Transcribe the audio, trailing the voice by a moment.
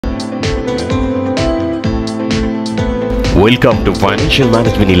Welcome to Financial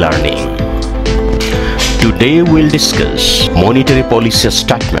Management eLearning. Today we'll discuss monetary policy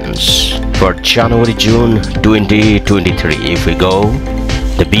statements for January-June 2023. If we go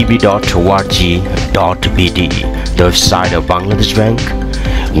the bb.org.bd, the website of Bangladesh Bank,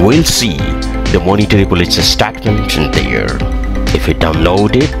 we'll see the monetary policy statement in there. If we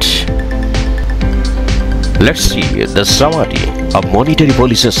download it, let's see the summary of monetary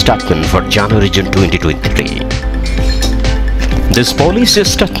policy statement for January-June 2023. This policy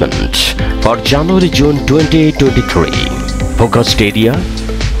statement for January-June 2023 focused area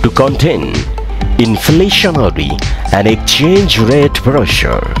to contain inflationary and exchange rate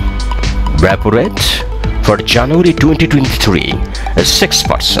pressure. Repo rate for January 2023 is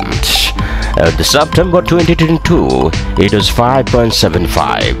 6%. At the September 2022, it is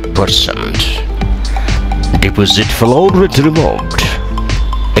 5.75%. Deposit flow rate removed.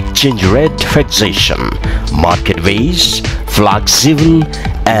 Exchange rate fixation, market-based, flexible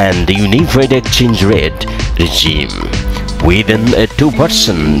and unified exchange rate regime within a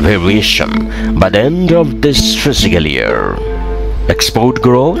 2% variation by the end of this fiscal year. Export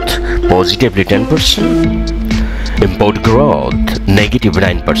growth positively 10%, import growth negative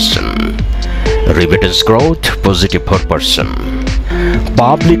 9%, remittance growth positive 4%,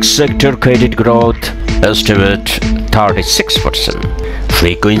 public sector credit growth estimate 36%.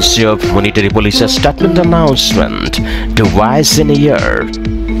 Frequency of monetary policy statement announcement twice in a year.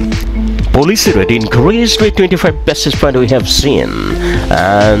 Policy rate increased by 25 basis points we have seen,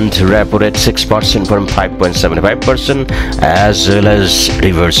 and repo rate 6% from 5.75%, as well as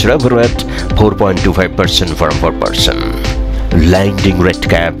reverse repo rate 4.25% from 4%. Lending rate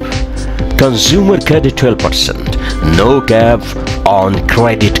cap. Consumer credit 12%, no cap on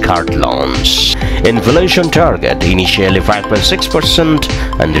credit card loans. Inflation target initially 5.6%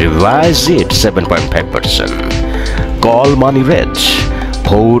 and revise it 7.5%. Call money rate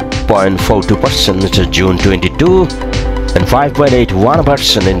 4.42% to June 22 and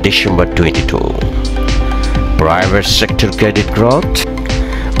 5.81% in December 22. Private sector credit growth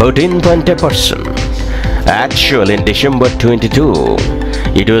 14.8%. Actual in December 22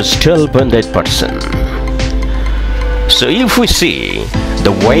 it was 12.8%. So if we see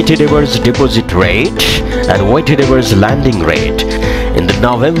the weighted average deposit rate and weighted average lending rate in the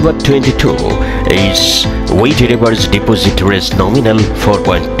November 22 is weighted average deposit rate nominal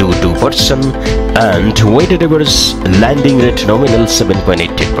 4.22% and weighted average lending rate nominal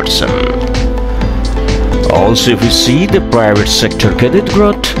 7.88%. Also, if we see the private sector credit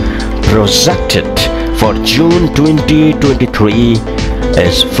growth projected for June 2023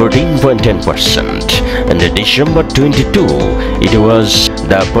 is 14.10%, and in December 22 it was,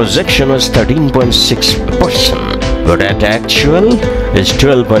 the projection was 13.6%, but at actual is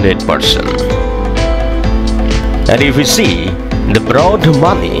 12.8%. And if we see the broad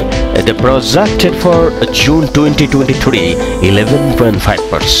money, the projected for June 2023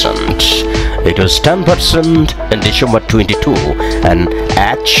 11.5%. It was 10% in December 22 and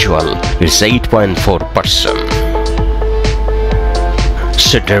actual is 8.4%.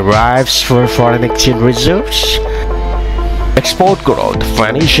 So derives for foreign exchange reserves. Export growth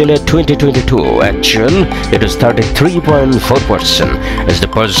financial year 2022 actual it is 33.4%, as the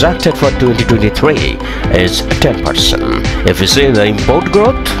projected for 2023 is 10%. If we say the import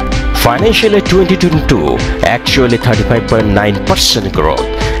growth financial year 2022 actually 35.9% growth,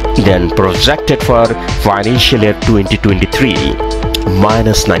 then projected for financial year 2023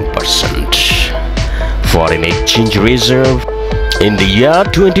 minus 9%. Foreign exchange reserve in the year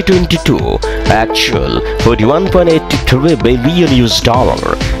 2022 actual 41.83 billion US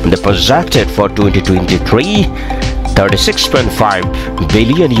dollar, and the projected for 2023 36.5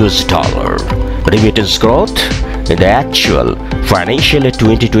 billion US dollar. Remittance growth in the actual financial year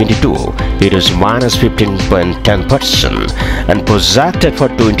 2022 it is minus 15.10% and projected for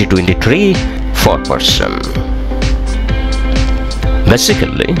 2023 4%.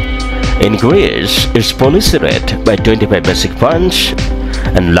 Basically, increase its policy rate by 25 basis points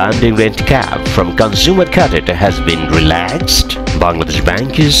and lending rate cap from consumer credit has been relaxed. Bangladesh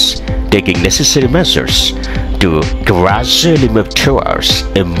Bank is taking necessary measures to gradually move towards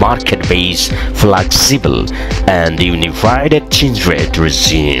a market-based, flexible and unified exchange rate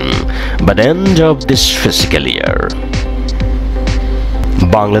regime by the end of this fiscal year.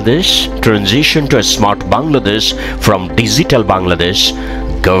 Bangladesh transition to a smart Bangladesh from digital Bangladesh.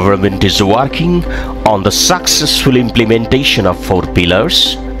 Government is working on the successful implementation of 4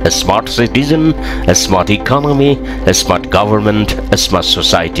 pillars: a smart citizen, a smart economy, a smart government, a smart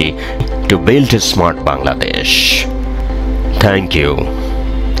society, to build a smart Bangladesh. Thank you.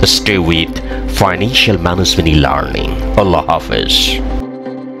 Stay with Financial Management eLearning. Allah Hafiz.